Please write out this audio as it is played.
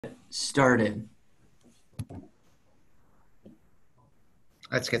Started.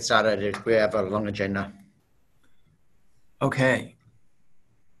 Let's get started. We have a long agenda. Okay.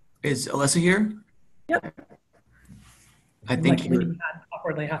 Is Alyssa here? Yep. I think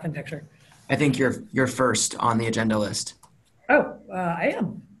awkwardly half in picture. I think you're first on the agenda list. Oh, I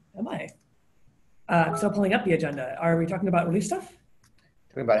am. Am I? I'm still pulling up the agenda. Are we talking about release stuff?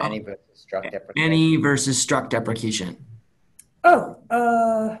 Talking about any versus struct deprecation. Any versus struct deprecation. Oh,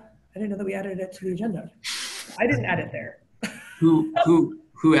 I didn't know that we added it to the agenda. I didn't add it there.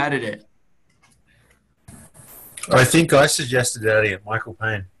 Who added it? I think I suggested adding it, Michael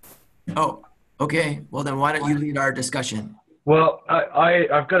Payne. Oh, okay. Well, then why don't you lead our discussion? Well,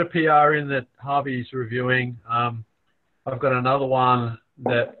 I've got a PR in that Harvey's reviewing. I've got another one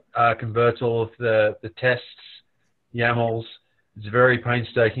that converts all of the tests, YAMLs. It's very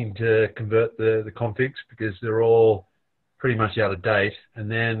painstaking to convert the configs because they're all pretty much out of date. And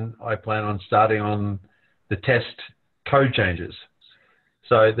then I plan on starting on the test code changes.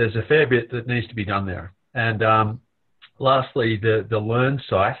 So there's a fair bit that needs to be done there. And lastly, the Learn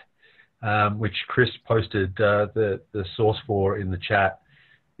site, which Chris posted the source for in the chat,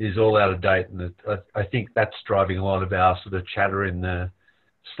 is all out of date. And I think that's driving a lot of our sort of chatter in the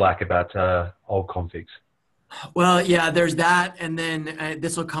Slack about old configs. Well, yeah, there's that, and then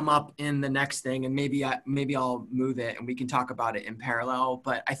this will come up in the next thing, and maybe I'll move it, and we can talk about it in parallel.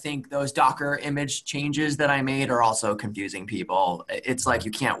 But I think those Docker image changes that I made are also confusing people. It's like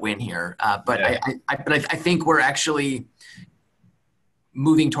you can't win here. But yeah. I think we're actually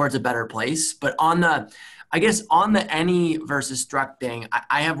moving towards a better place. But on the any versus struct thing,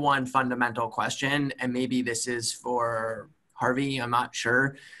 I have one fundamental question, and maybe this is for Harvey. I'm not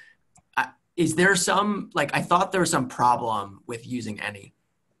sure. Is there some, I thought there was some problem with using any.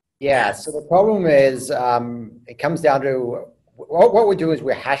 Yeah, so the problem is it comes down to, what we do is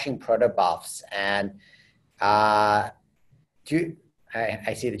we're hashing protobufs. And I see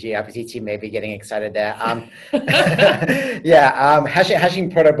the gRPC team maybe getting excited there. Yeah,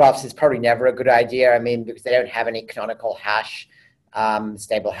 hashing protobufs is probably never a good idea. I mean, because they don't have any canonical hash,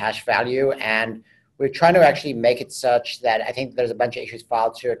 stable hash value. And we're trying to actually make it such that I think there's a bunch of issues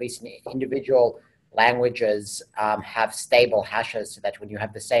filed to, at least in individual languages, have stable hashes so that when you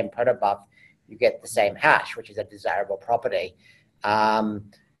have the same protobuf, you get the same hash, which is a desirable property.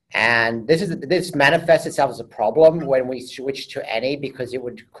 And this manifests itself as a problem when we switch to any, because it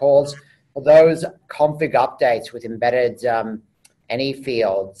would cause, for those config updates with embedded any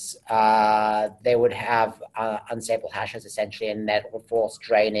fields, they would have unstable hashes essentially, and that would force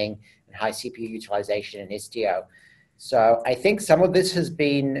draining and high CPU utilization in Istio. So I think some of this has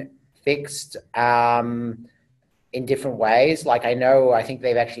been fixed in different ways. I think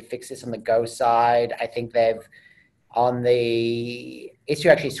they've actually fixed this on the Go side. I think on the Istio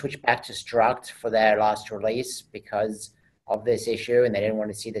actually switched back to struct for their last release because of this issue, and they didn't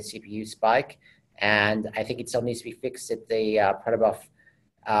want to see the CPU spike. And I think it still needs to be fixed at the protobuf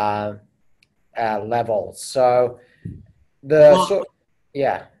level. So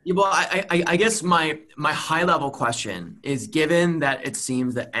yeah. Well, I guess my high level question is, given that it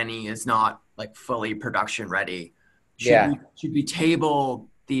seems that any is not fully production ready, should we table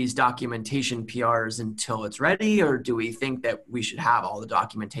these documentation PRs until it's ready, or do we think that we should have all the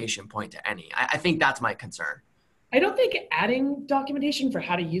documentation point to any? I think that's my concern. I don't think adding documentation for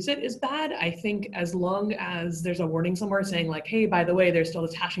how to use it is bad. I think as long as there's a warning somewhere saying hey, by the way, there's still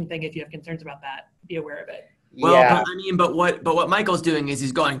this hashing thing. If you have concerns about that, be aware of it. Well, yeah. But what Michael's doing is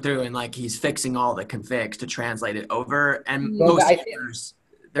he's going through and he's fixing all the configs to translate it over. And most users,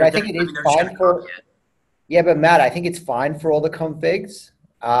 I think it is fine for. Yeah, but Matt, I think it's fine for all the configs.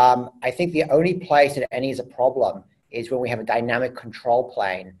 I think the only place that any is a problem is when we have a dynamic control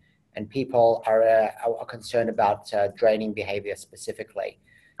plane and people are concerned about draining behavior specifically.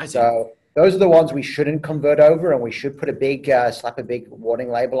 So those are the ones we shouldn't convert over, and we should put slap a big warning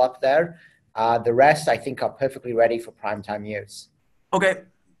label up there. The rest, I think, are perfectly ready for primetime use. Okay,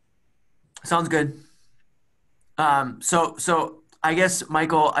 sounds good. So I guess,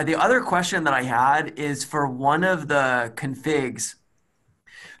 Michael, the other question that I had is for one of the configs.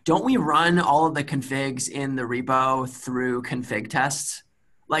 Don't we run all of the configs in the repo through config tests?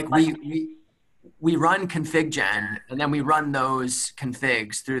 We run config gen, and then we run those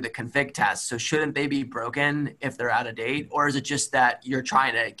configs through the config test. So shouldn't they be broken if they're out of date? Or is it just that you're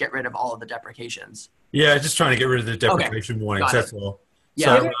trying to get rid of all of the deprecations? Yeah, just trying to get rid of the deprecation warnings, that's all.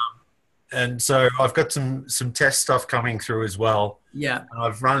 Yeah. So I've got some test stuff coming through as well. Yeah. And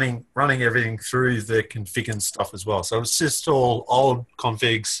I've running everything through the config and stuff as well. So it's just all old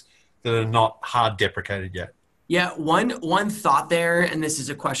configs that are not hard deprecated yet. Yeah, one thought there, and this is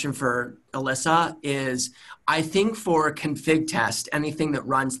a question for Alyssa, is I think for config test, anything that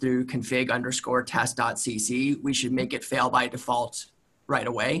runs through config_test.cc, we should make it fail by default right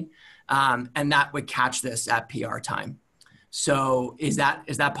away. And that would catch this at PR time. So is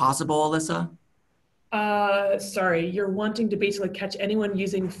that possible, Alyssa? Sorry, you're wanting to basically catch anyone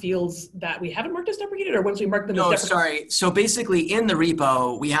using fields that we haven't marked as deprecated, or once we mark them as deprecated? No, sorry. So basically in the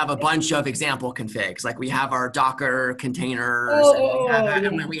repo, we have a bunch of example configs. Like we have our Docker containers, and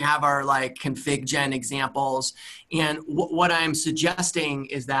then we have our like config gen examples. And what I'm suggesting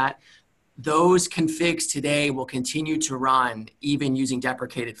is that those configs today will continue to run even using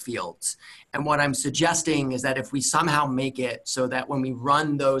deprecated fields. And what I'm suggesting is that if we somehow make it so that when we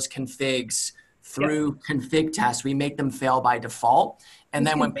run those configs through config tests, we make them fail by default. And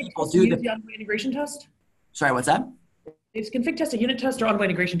then when people do the ongoing integration test. Sorry, what's that? Is config test a unit test or ongoing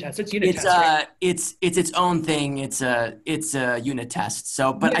integration test? It's unit test. Right? It's its own thing. It's a unit test.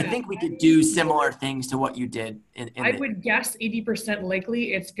 So, but I think we could do similar things to what you did. I would guess 80%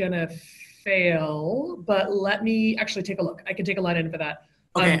 likely it's gonna fail, but let me actually take a look. I can take a line in for that.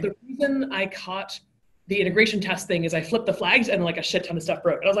 Okay. The reason I caught the integration test thing is I flipped the flags and like a shit ton of stuff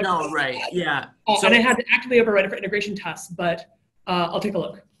broke. And I was like, no, right, yeah. And I had to actively override it for integration tests, but I'll take a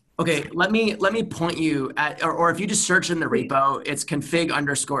look. Okay, let me point you at, or if you just search in the repo, it's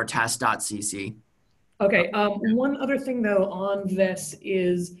config_test.cc. Okay, one other thing though on this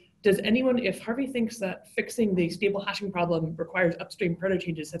is, does anyone, if Harvey thinks that fixing the stable hashing problem requires upstream proto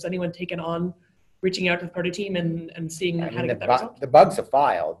changes, has anyone taken on reaching out to the proto team and seeing how to get that resolved? The bugs are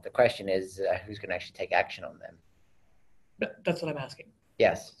filed. The question is who's going to actually take action on them. That's what I'm asking.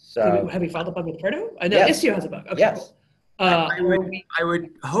 Yes. So have we filed a bug with proto? I know yes. Istio has a bug. Okay, yes. cool. I would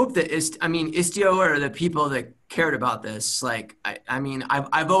hope that Istio are the people that cared about this. Like,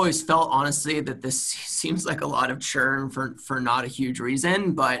 I've always felt honestly that this seems like a lot of churn for not a huge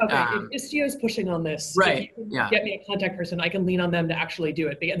reason, but okay, if Istio is pushing on this, right? Get me a contact person. I can lean on them to actually do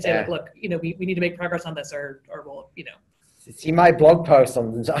it and say, like, look, we need to make progress on this, or we'll, See my blog post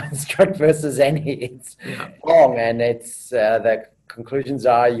on struct versus any. It's long, and it's the conclusions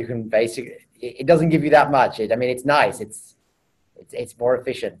are you can basically. It doesn't give you that much. It's nice. It's more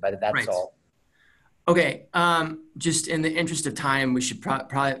efficient, but that's right. All. Okay. Just in the interest of time, we should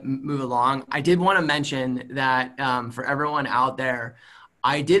probably move along. I did want to mention that for everyone out there,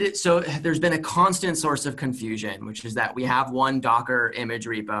 I did it. So there's been a constant source of confusion, which is that we have one Docker image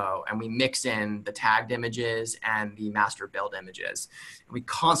repo and we mix in the tagged images and the master build images. And we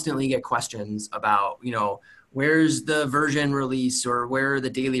constantly get questions about, where's the version release or where are the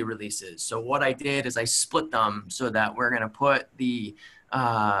daily releases? So what I did is I split them so that we're going to put the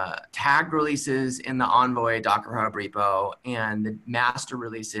tagged releases in the Envoy Docker Hub repo and the master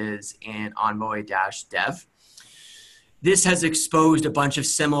releases in Envoy-dev. This has exposed a bunch of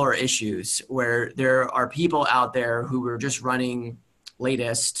similar issues where there are people out there who were just running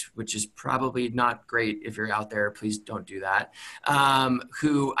latest, which is probably not great if you're out there, please don't do that,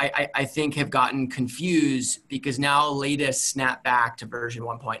 who I think have gotten confused because now latest snapped back to version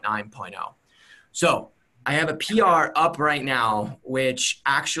 1.9.0. So I have a PR up right now, which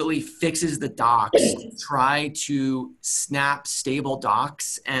actually fixes the docs to try to snap stable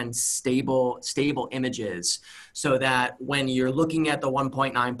docs and stable images so that when you're looking at the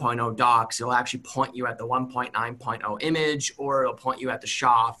 1.9.0 docs, it'll actually point you at the 1.9.0 image, or it'll point you at the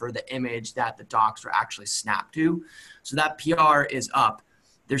SHA for the image that the docs were actually snapped to. So that PR is up.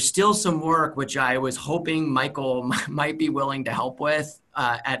 There's still some work, which I was hoping Michael might be willing to help with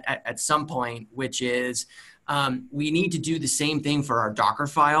at some point, which is we need to do the same thing for our Docker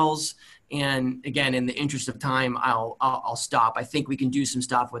files. And again, in the interest of time, I'll stop. I think we can do some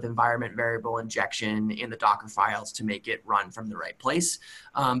stuff with environment variable injection in the Docker files to make it run from the right place.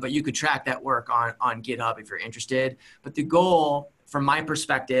 But you could track that work on GitHub if you're interested. But the goal, from my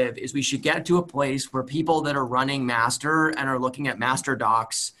perspective, is we should get to a place where people that are running master and are looking at master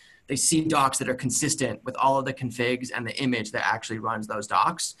docs, they see docs that are consistent with all of the configs and the image that actually runs those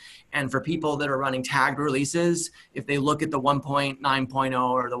docs. And for people that are running tagged releases, if they look at the 1.9.0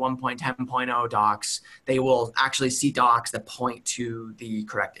 or the 1.10.0 docs, they will actually see docs that point to the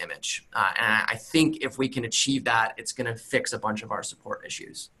correct image. And I think if we can achieve that, it's going to fix a bunch of our support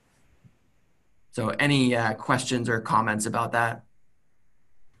issues. So any questions or comments about that?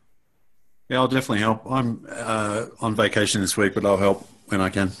 Yeah, I'll definitely help. I'm on vacation this week, but I'll help when I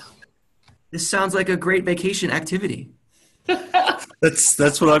can. This sounds like a great vacation activity.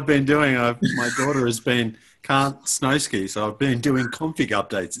 That's what I've been doing. My daughter can't snow ski, so I've been doing config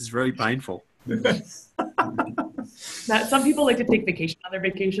updates. It's very painful. Some people like to take vacation on their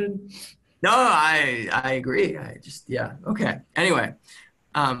vacation. No, I agree. I just, yeah. Okay. Anyway,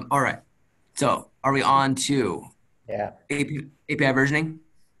 all right. So are we on to Yeah. API versioning?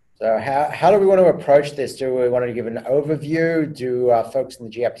 So how do we want to approach this? Do we want to give an overview? Do folks in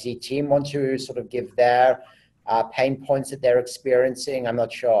the gRPC team want to sort of give their pain points that they're experiencing? I'm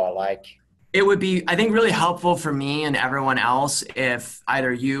not sure. Like, It would be, I think, really helpful for me and everyone else if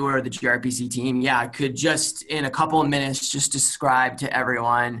either you or the gRPC team, yeah, could just in a couple of minutes just describe to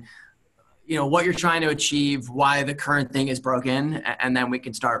everyone, what you're trying to achieve, why the current thing is broken, and then we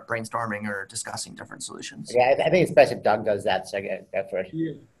can start brainstorming or discussing different solutions. yeah, I think it's best if Doug does that. So go for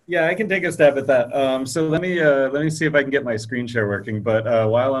it. Yeah, I can take a stab at that. So let me see if I can get my screen share working. But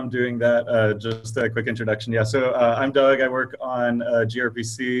while I'm doing that, just a quick introduction. Yeah, so I'm Doug. I work on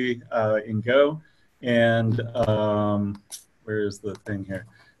gRPC in Go, and where is the thing here?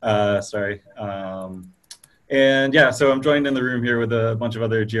 Sorry. And yeah, so I'm joined in the room here with a bunch of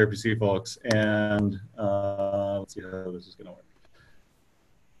other gRPC folks, and let's see how this is going to work.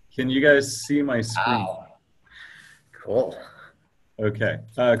 Can you guys see my screen? Wow. Cool. Okay,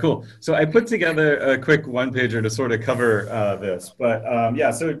 cool. So I put together a quick one-pager to sort of cover this. But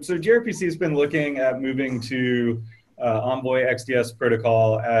yeah, so gRPC has been looking at moving to Envoy XDS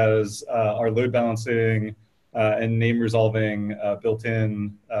protocol as our load balancing and name resolving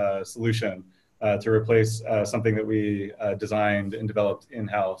built-in solution to replace something that we designed and developed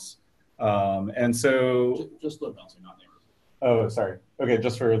in-house. And so... Just load balancing, not name resolving. Oh, sorry. Okay,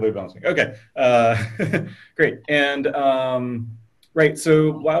 just for load balancing. Okay, great. And right,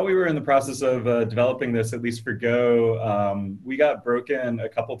 so while we were in the process of developing this, at least for Go, we got broken a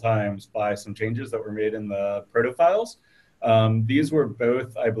couple times by some changes that were made in the proto files. These were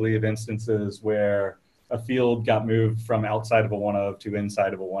both, I believe, instances where a field got moved from outside of a one of to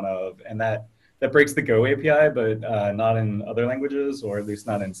inside of a one of, and that breaks the Go API, but not in other languages, or at least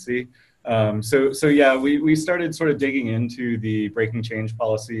not in C. So yeah, we started sort of digging into the breaking change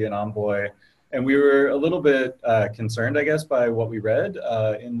policy in Envoy. And we were a little bit concerned, I guess, by what we read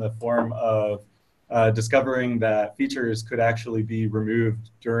in the form of discovering that features could actually be removed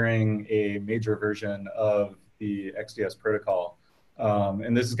during a major version of the XDS protocol.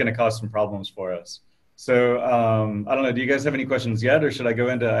 And this is going to cause some problems for us. So I don't know, do you guys have any questions yet? Or should I go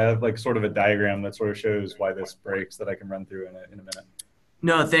into, I have like sort of a diagram that sort of shows why this breaks that I can run through in a minute.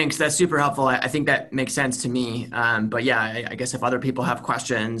 No, thanks. That's super helpful. I think that makes sense to me. But yeah, I guess if other people have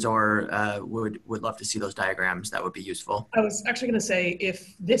questions or would love to see those diagrams, that would be useful. I was actually going to say,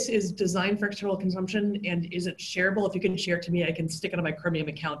 if this is designed for external consumption and isn't shareable, if you can share it to me, I can stick it on my Chromium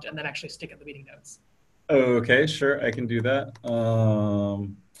account and then actually stick it in the meeting notes. Okay, sure, I can do that.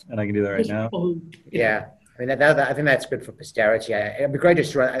 And I can do that right now. Yeah. I mean, I think that's good for posterity. It'd be great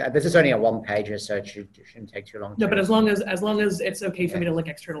just to run. This is only a one-pager, so it shouldn't take too long. No, but as long as it's okay for me to link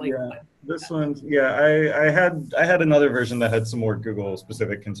externally. Yeah, this one, yeah, I had another version that had some more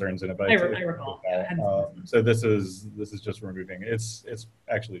Google-specific concerns in it, but I recall. So this is just removing. It's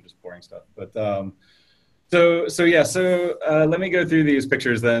actually just boring stuff. But so yeah, so let me go through these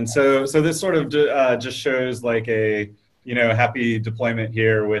pictures then. So this sort of just shows like a happy deployment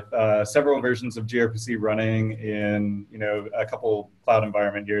here with several versions of gRPC running in, a couple cloud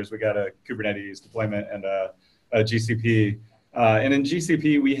environment years. We got a Kubernetes deployment and a GCP. And in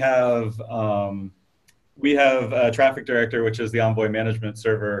GCP, we have a traffic director, which is the Envoy management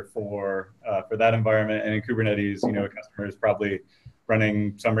server for that environment. And in Kubernetes, a customer is probably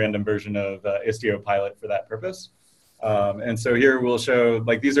running some random version of Istio pilot for that purpose. And so here we'll show,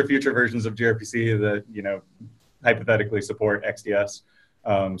 like, these are future versions of gRPC that, hypothetically support XDS.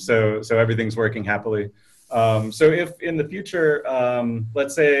 So everything's working happily. So if in the future,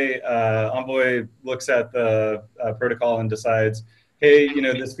 let's say Envoy looks at the protocol and decides, hey,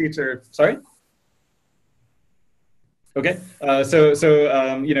 this feature, sorry? Okay,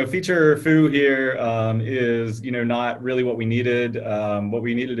 feature foo here is, not really what we needed. What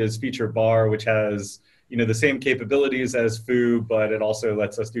we needed is feature bar, which has, the same capabilities as foo, but it also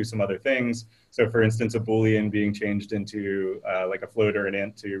lets us do some other things. So for instance, a Boolean being changed into like a float or an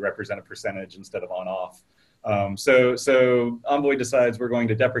int to represent a percentage instead of on-off. So Envoy decides we're going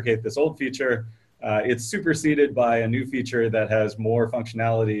to deprecate this old feature. It's superseded by a new feature that has more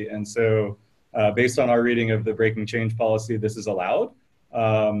functionality. And so based on our reading of the breaking change policy, this is allowed.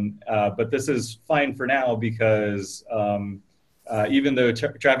 But this is fine for now because even though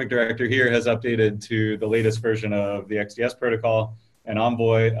traffic director here has updated to the latest version of the XDS protocol and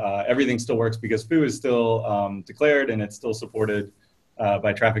Envoy, everything still works because foo is still declared and it's still supported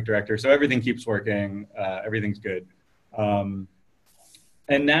by traffic director. So everything keeps working, everything's good. And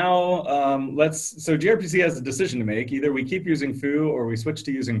now so gRPC has a decision to make. Either we keep using foo or we switch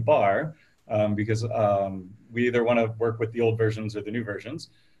to using bar. because we either want to work with the old versions or the new versions.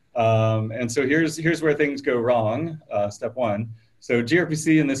 And so here's where things go wrong, step one. So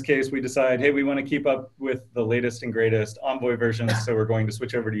gRPC, in this case, we decide, hey, we want to keep up with the latest and greatest Envoy versions, so we're going to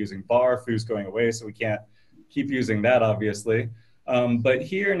switch over to using bar. Foo's going away, so we can't keep using that, obviously. But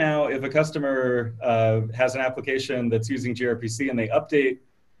here now, if a customer has an application that's using gRPC and they update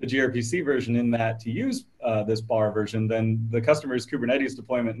the gRPC version in that to use this bar version, then the customer's Kubernetes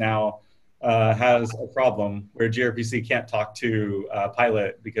deployment now has a problem where gRPC can't talk to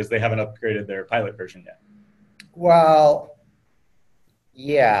pilot because they haven't upgraded their pilot version yet. Well,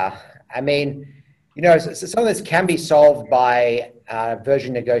 yeah. I mean, you know, so some of this can be solved by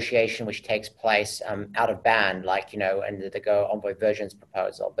version negotiation, which takes place out of band, like, you know, and the Go Envoy versions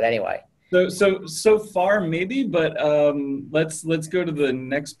proposal. But anyway. So far, maybe, but let's go to the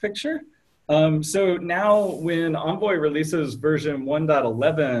next picture. So now when Envoy releases version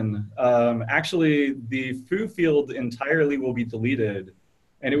 1.11, actually the foo field entirely will be deleted.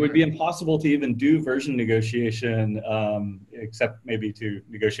 And it would be impossible to even do version negotiation, except maybe to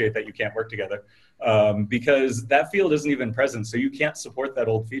negotiate that you can't work together, because that field isn't even present. So you can't support that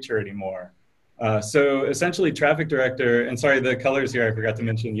old feature anymore. So essentially traffic director, and sorry, the colors here I forgot to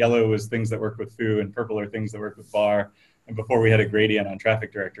mention, yellow was things that work with foo and purple are things that work with bar. And before we had a gradient on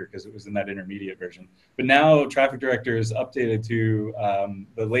traffic director because it was in that intermediate version. But now traffic director is updated to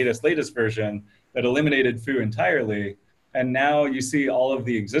the latest version that eliminated foo entirely. And now you see all of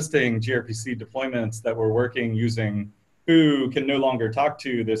the existing gRPC deployments that were working using foo can no longer talk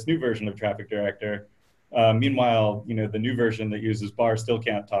to this new version of traffic director. Meanwhile, you know, the new version that uses bar still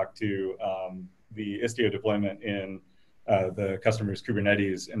can't talk to the Istio deployment in the customer's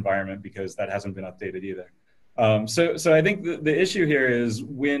Kubernetes environment because that hasn't been updated either. So I think the issue here is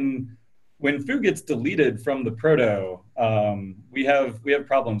when foo gets deleted from the proto, we have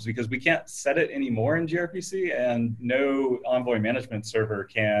problems because we can't set it anymore in gRPC, and no Envoy management server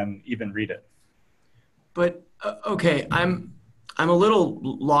can even read it. But okay, I'm a little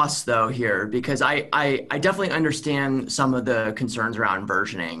lost though here because I definitely understand some of the concerns around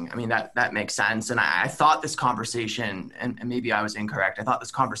versioning. I mean, that makes sense. And I thought this conversation, and maybe I was incorrect, I thought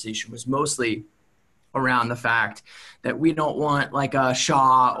this conversation was mostly around the fact that we don't want like a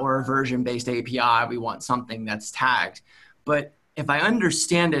SHA or a version-based API. We want something that's tagged. But if I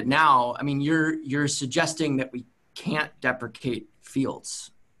understand it now, I mean, you're suggesting that we can't deprecate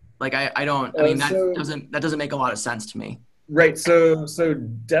fields. Like I don't. I mean, that doesn't make a lot of sense to me. Right. So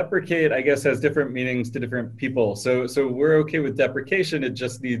deprecate, I guess, has different meanings to different people. So we're okay with deprecation. It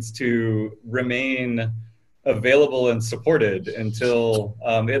just needs to remain available and supported until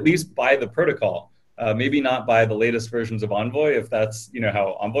at least by the protocol. Maybe not by the latest versions of Envoy, if that's, you know,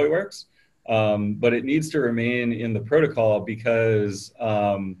 how Envoy works. But it needs to remain in the protocol because,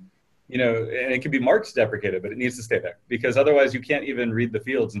 you know, and it can be marked deprecated, but it needs to stay there because otherwise you can't even read the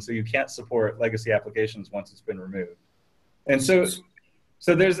fields. And so you can't support legacy applications once it's been removed. And so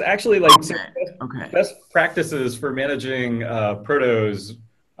there's actually like some best practices for managing protos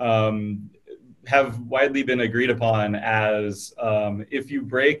have widely been agreed upon as if you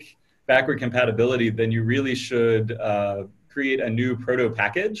break backward compatibility, then you really should create a new proto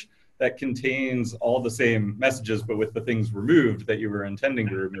package that contains all the same messages, but with the things removed that you were intending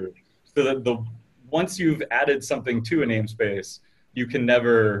to remove. So that once you've added something to a namespace, you can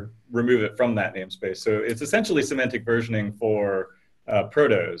never remove it from that namespace. So it's essentially semantic versioning for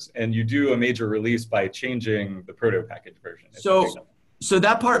protos, and you do a major release by changing the proto package version. So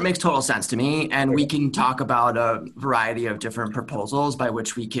that part makes total sense to me, and we can talk about a variety of different proposals by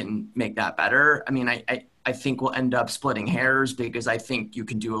which we can make that better. I mean, I think we'll end up splitting hairs because I think you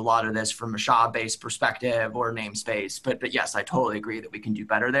can do a lot of this from a SHA-based perspective or namespace. But yes, I totally agree that we can do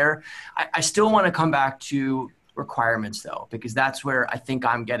better there. I still want to come back to requirements though, because that's where I think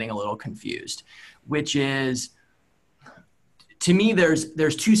I'm getting a little confused, which is, to me,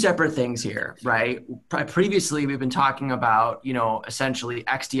 there's two separate things here, right? Previously, we've been talking about, you know, essentially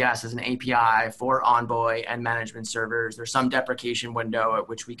XDS as an API for Envoy and management servers. There's some deprecation window at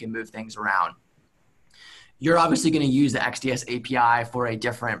which we can move things around. You're obviously going to use the XDS API for a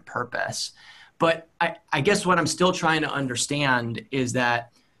different purpose. But I guess what I'm still trying to understand is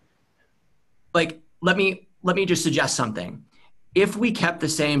that, like, let me just suggest something. If we kept the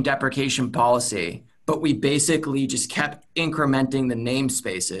same deprecation policy, but we basically just kept incrementing the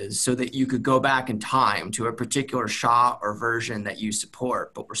namespaces so that you could go back in time to a particular SHA or version that you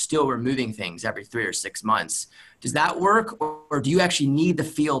support, but we're still removing things every 3 or 6 months. Does that work? Or do you actually need the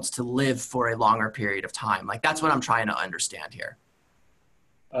fields to live for a longer period of time? Like, that's what I'm trying to understand here.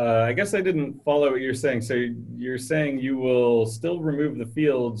 I guess I didn't follow what you're saying. So you're saying you will still remove the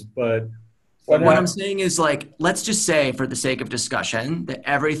fields, but What I'm saying is, like, let's just say for the sake of discussion that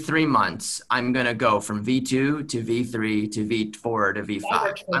every 3 months I'm going to go from V2 to V3 to V4 to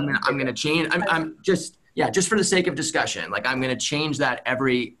V5. I'm going to change. I'm just for the sake of discussion, like I'm going to change that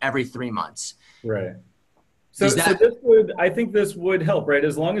every 3 months. Right. So I think this would help, right?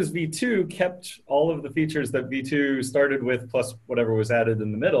 As long as V2 kept all of the features that V2 started with, plus whatever was added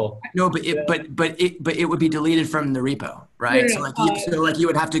in the middle. No, but it would be deleted from the repo, right? So you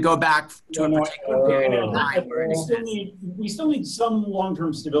would have to go back to a particular period of time. We still need some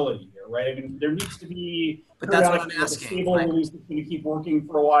long-term stability here, right? I mean, there needs to be. But that's what I'm asking. A stable release that's going to keep working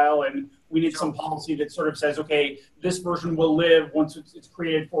for a while, and we need some policy that sort of says, okay, this version will live once it's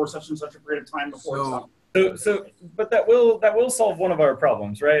created for such and such a period of time before it's done. But that will solve one of our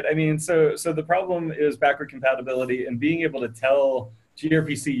problems, right? I mean, so the problem is backward compatibility and being able to tell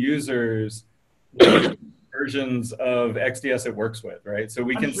gRPC users what versions of XDS it works with, right? So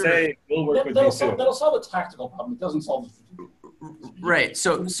we can say we'll work with V2. That'll solve a tactical problem. It doesn't solve the right.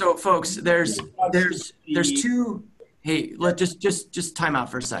 So folks, there's two. Hey, just time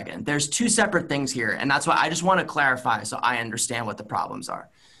out for a second. There's two separate things here, and that's why I just want to clarify so I understand what the problems are.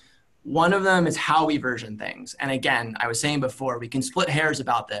 One of them is how we version things. And again, I was saying before, we can split hairs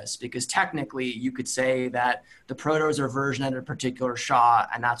about this because technically you could say that the protos are versioned at a particular SHA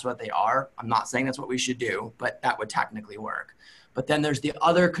and that's what they are. I'm not saying that's what we should do, but that would technically work. But then there's the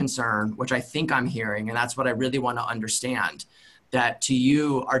other concern, which I think I'm hearing, and that's what I really want to understand, that to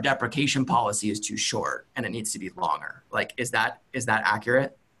you, our deprecation policy is too short and it needs to be longer. Like, is that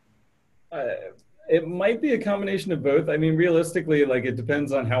accurate? It might be a combination of both. I mean, realistically, like it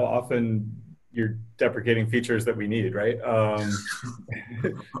depends on how often you're deprecating features that we need, right? I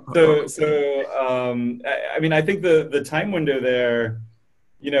mean, I think the time window there,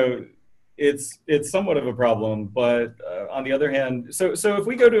 you know, it's somewhat of a problem. But on the other hand, so if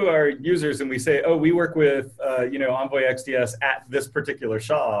we go to our users and we say, oh, we work with you know, Envoy XDS at this particular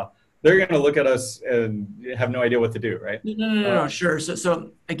SHA, they're going to look at us and have no idea what to do, right? No, sure.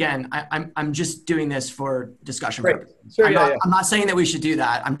 So again, I'm just doing this for discussion purposes. Sure, I'm not saying that we should do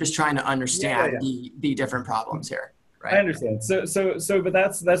that. I'm just trying to understand the different problems here, right? I understand. But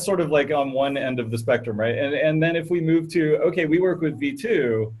that's sort of like on one end of the spectrum, right? And then if we move to, okay, we work with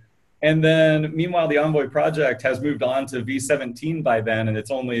V2, and then meanwhile the Envoy project has moved on to V17 by then, and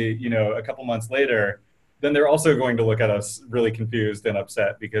it's only, you know, a couple months later, then they're also going to look at us really confused and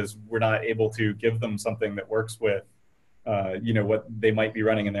upset because we're not able to give them something that works with, you know, what they might be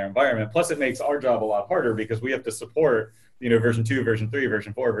running in their environment. Plus, it makes our job a lot harder because we have to support, you know, version 2, version 3,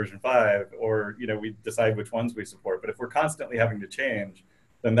 version 4, version 5, or, you know, we decide which ones we support. But if we're constantly having to change,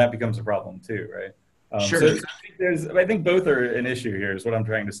 then that becomes a problem too, right? Sure. So I think both are an issue here is what I'm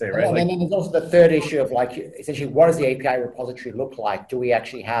trying to say, right? And then there's also the third issue of like, essentially, what does the API repository look like? Do we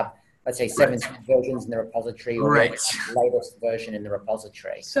actually have, let's say, 17 versions in the repository or the latest version in the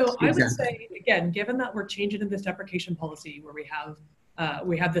repository? So I would say, again, given that we're changing in this deprecation policy where we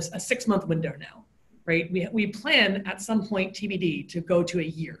have this a 6-month window now, right? We plan at some point TBD to go to a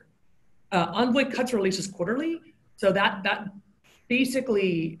year. Envoy cuts releases quarterly. So that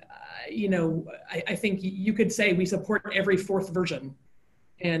basically, you know, I think you could say we support every 4th version.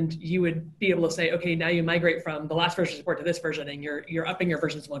 And you would be able to say, okay, now you migrate from the last version support to this version, and you're upping your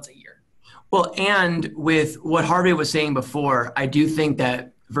versions once a year. Well, and with what Harvey was saying before, I do think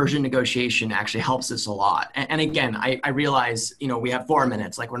that version negotiation actually helps us a lot. And again, I realize, you know, we have 4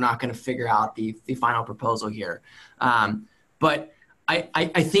 minutes, like we're not going to figure out the final proposal here. But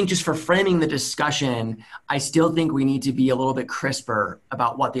I think just for framing the discussion, I still think we need to be a little bit crisper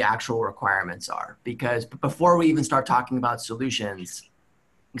about what the actual requirements are, because before we even start talking about solutions,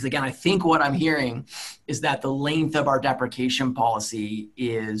 because again, I think what I'm hearing is that the length of our deprecation policy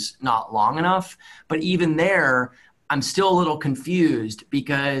is not long enough. But even there, I'm still a little confused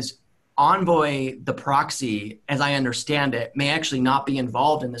because Envoy, the proxy, as I understand it, may actually not be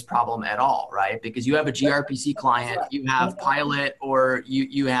involved in this problem at all, right? Because you have a gRPC client, you have Pilot, or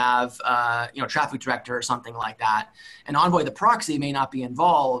you have you know, Traffic Director or something like that. And Envoy, the proxy, may not be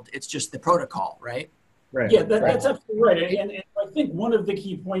involved. It's just the protocol, right? Right. Yeah, that's absolutely right. And I think one of the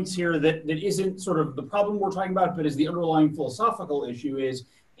key points here that isn't sort of the problem we're talking about, but is the underlying philosophical issue is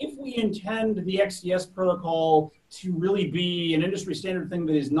if we intend the XDS protocol to really be an industry standard thing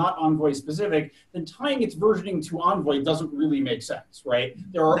that is not Envoy specific, then tying its versioning to Envoy doesn't really make sense, right?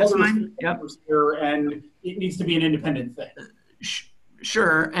 There are other standards here, and it needs to be an independent thing.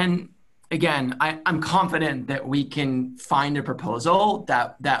 Sure. And again, I'm confident that we can find a proposal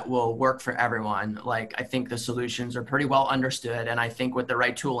that will work for everyone. Like, I think the solutions are pretty well understood, and I think with the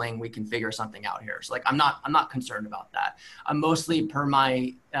right tooling, we can figure something out here. So like, I'm not concerned about that. I'm mostly per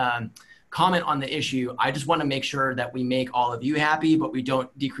my comment on the issue. I just want to make sure that we make all of you happy, but we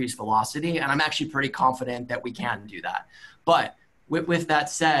don't decrease velocity. And I'm actually pretty confident that we can do that. But with that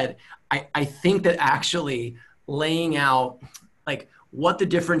said, I think that actually laying out like what the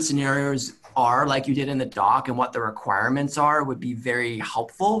different scenarios are, like you did in the doc, and what the requirements are would be very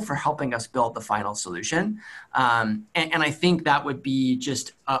helpful for helping us build the final solution. And I think that would be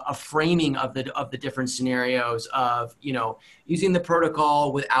just a framing of the different scenarios of, you know, using the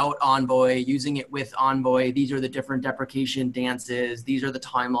protocol without Envoy, using it with Envoy. These are the different deprecation dances. These are the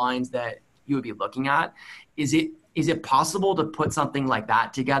timelines that you would be looking at. Is it possible to put something like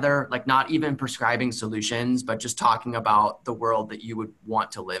that together, like not even prescribing solutions, but just talking about the world that you would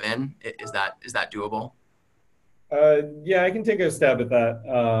want to live in? Is that doable? Yeah, I can take a stab at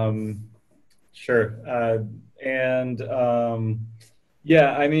that. Sure.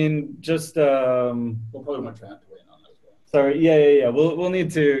 Yeah, I mean, just We'll probably want to weigh in on that as well. Sorry. Yeah. We'll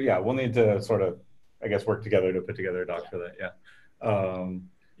need to sort of, I guess, work together to put together a doc for that. Yeah.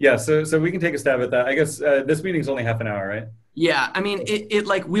 Yeah, so we can take a stab at that. I guess this meeting's only half an hour, right? Yeah, I mean,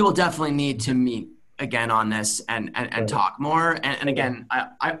 like we will definitely need to meet again on this and talk more. And again,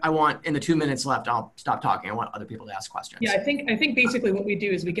 I want, in the 2 minutes left, I'll stop talking. I want other people to ask questions. Yeah, I think basically what we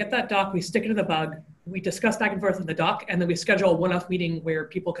do is we get that doc, we stick it to the bug, we discuss back and forth in the doc, and then we schedule a one-off meeting where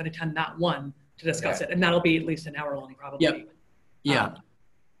people can attend that one to discuss it. And that'll be at least an hour long, probably. Yep. Yeah.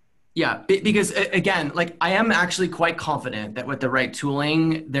 Yeah, because again, like I am actually quite confident that with the right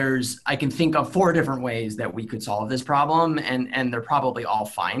tooling, I can think of 4 different ways that we could solve this problem, and they're probably all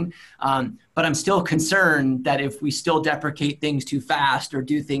fine. But I'm still concerned that if we still deprecate things too fast or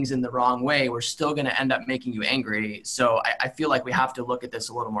do things in the wrong way, we're still going to end up making you angry. So I feel like we have to look at this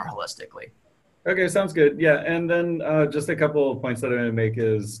a little more holistically. Okay, sounds good. Yeah, and then just a couple of points that I'm going to make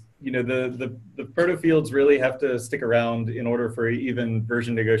is, you know, the proto fields really have to stick around in order for even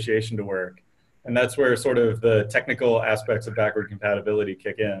version negotiation to work. And that's where sort of the technical aspects of backward compatibility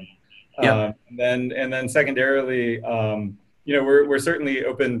kick in. Yep. And then secondarily, you know, we're certainly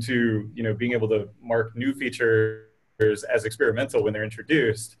open to, you know, being able to mark new features as experimental when they're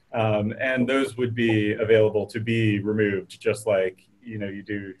introduced. And those would be available to be removed, just like, you know, you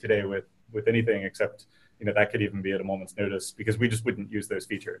do today with anything, except, you know, that could even be at a moment's notice, because we just wouldn't use those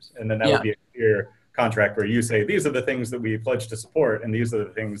features. And then that would be a clear contract where you say, these are the things that we pledge to support, and these are the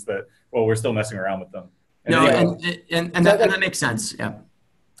things that, well, we're still messing around with them. And that makes sense. Yeah.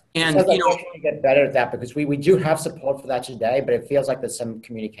 And you know, we get better at that, because we do have support for that today, but it feels like there's some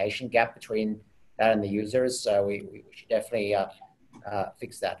communication gap between that and the users. So we should definitely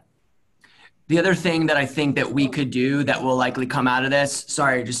fix that. The other thing that I think that we could do that will likely come out of this,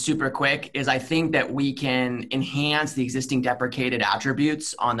 sorry, just super quick, is I think that we can enhance the existing deprecated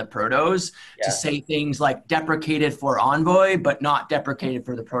attributes on the protos to say things like deprecated for Envoy, but not deprecated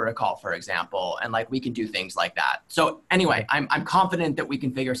for the protocol, for example. And like we can do things like that. So anyway, I'm confident that we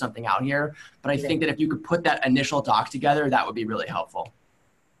can figure something out here, but I think that if you could put that initial doc together, that would be really helpful.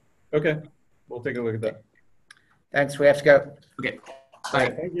 Okay, we'll take a look at that. Thanks, we have to go. Okay,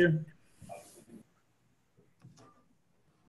 bye. Thank you.